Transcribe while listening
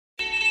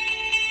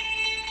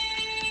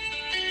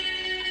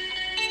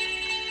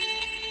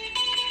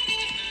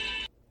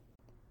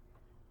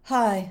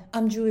Hi,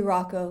 I'm Julie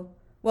Rocco.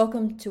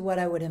 Welcome to What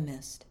I Would Have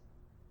Missed.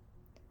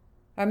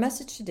 Our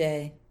message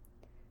today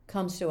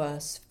comes to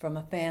us from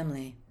a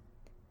family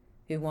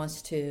who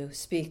wants to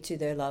speak to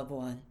their loved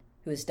one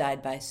who has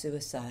died by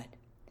suicide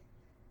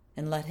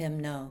and let him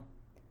know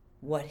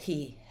what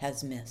he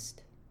has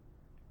missed.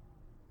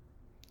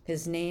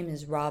 His name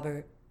is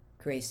Robert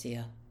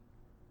Gracia.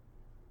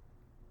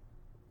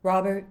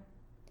 Robert,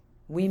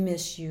 we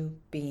miss you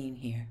being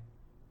here.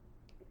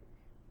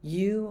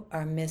 You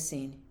are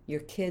missing your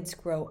kids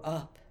grow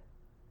up.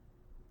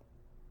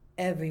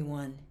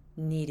 Everyone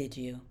needed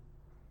you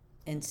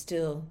and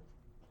still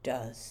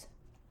does.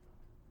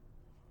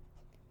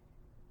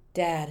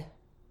 Dad,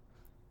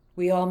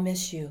 we all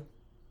miss you.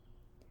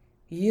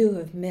 You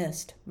have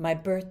missed my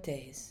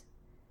birthdays,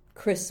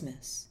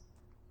 Christmas,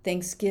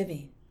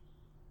 Thanksgiving.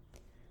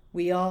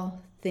 We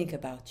all think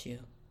about you.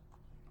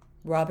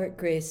 Robert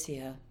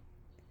Gracia,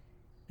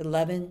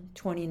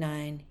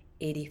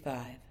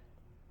 11/29/85.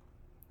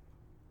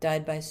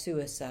 Died by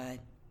suicide,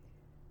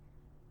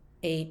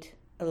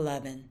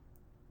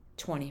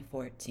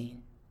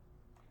 8/11/2014.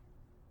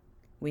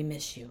 We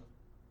miss you.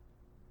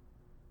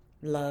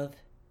 Love,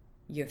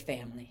 your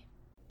family.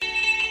 I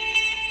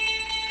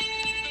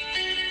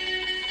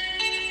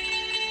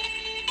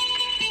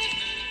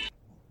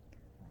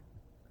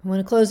want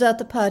to close out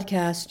the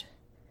podcast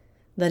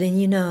letting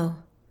you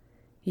know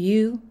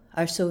you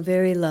are so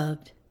very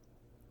loved.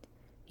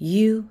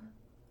 You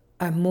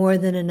are more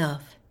than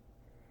enough.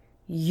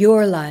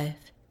 Your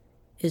life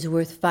is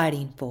worth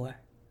fighting for.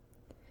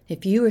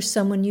 If you or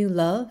someone you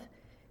love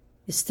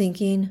is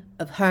thinking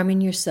of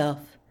harming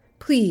yourself,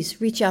 please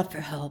reach out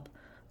for help.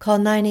 Call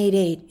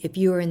 988 if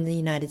you are in the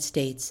United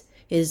States.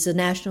 It is the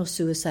National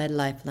Suicide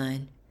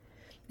Lifeline.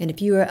 And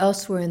if you are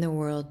elsewhere in the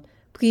world,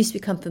 please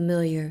become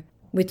familiar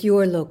with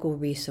your local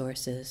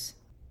resources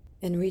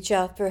and reach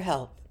out for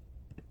help.